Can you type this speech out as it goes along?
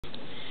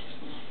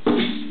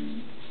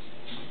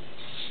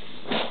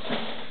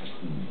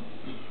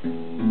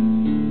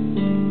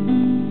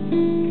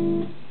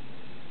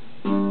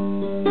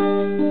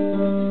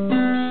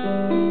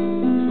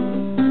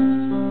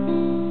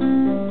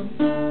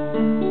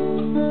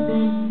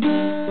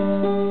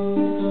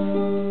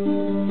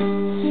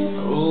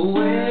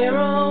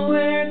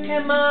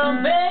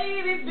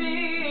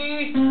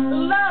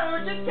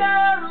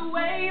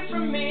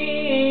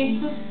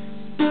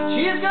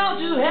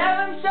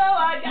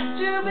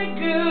be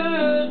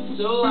good,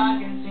 so I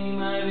can see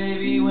my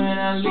baby when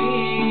I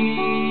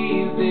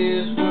leave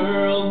this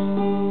world.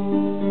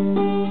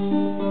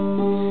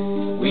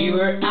 We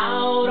were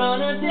out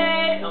on a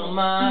date on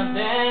my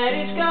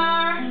daddy's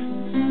car.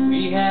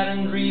 We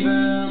hadn't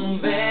driven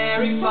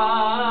very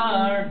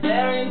far.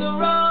 There in the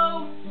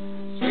road,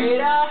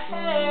 straight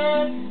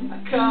ahead,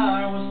 a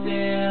car was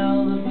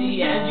still,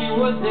 the engine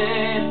was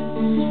dead.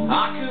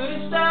 I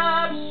couldn't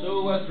stop,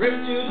 so I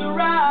drifted to the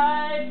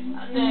right.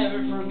 I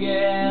never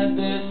forget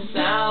the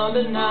sound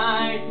at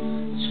night,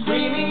 the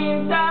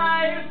screaming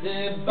tires,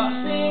 the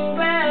busting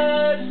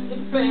glass, the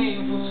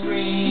painful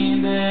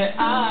scream that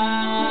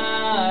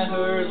I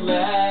heard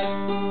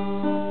last.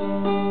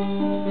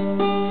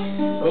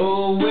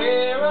 Oh,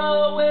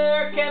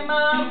 where can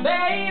my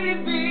baby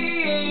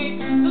be?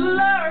 The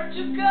Lord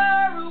took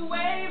her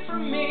away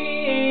from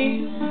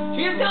me.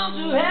 She's gone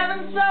to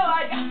heaven, so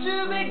I got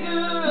to be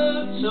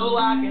good, so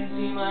I can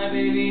see my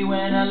baby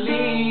when I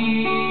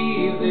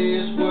leave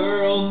this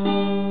world.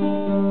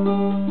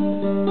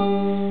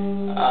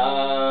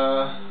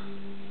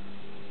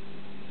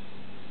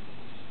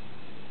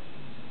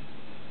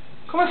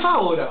 Come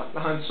fa ora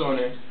la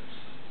canzone?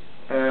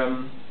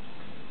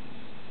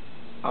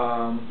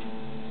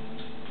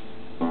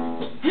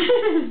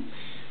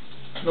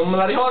 Non me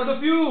la ricordo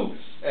più.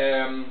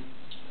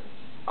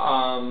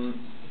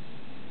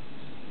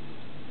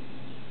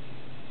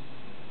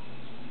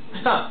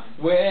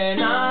 When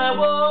I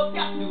woke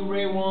up, the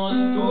rain was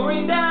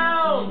pouring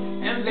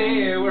down, and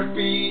there were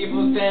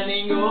people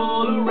standing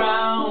all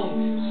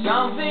around.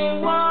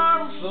 Something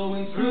warm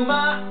flowing through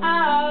my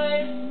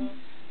eyes.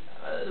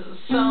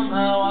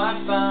 Somehow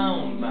I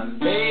found my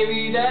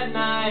baby that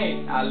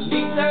night. I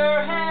lifted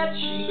her head,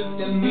 she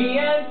looked at me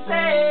and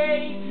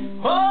said,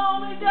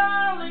 "Hold me,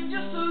 darling,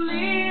 just a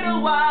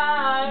little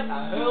while."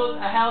 I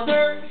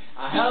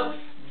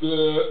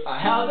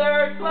held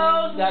her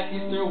close, I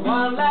kissed her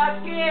one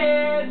last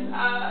kiss.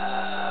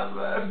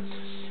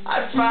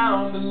 I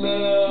found the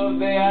love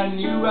that I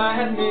knew I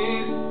had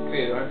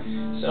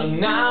missed. So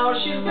now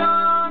she's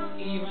gone,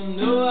 even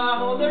though I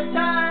hold her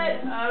tight.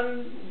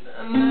 I'm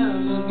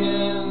never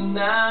again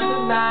that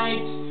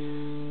night.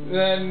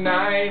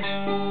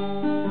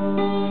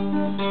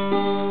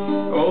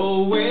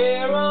 Oh,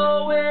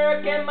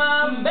 where can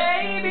my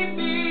baby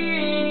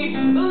be?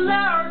 The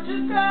Lord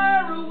took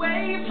her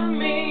away from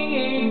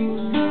me.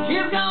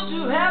 She's gone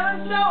to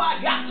heaven, so I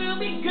got to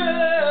be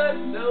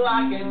good, so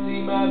I can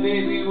see my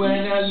baby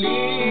when I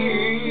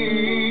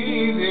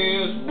leave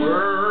this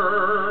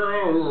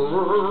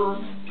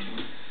world.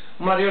 Non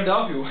me la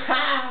ricordavo più.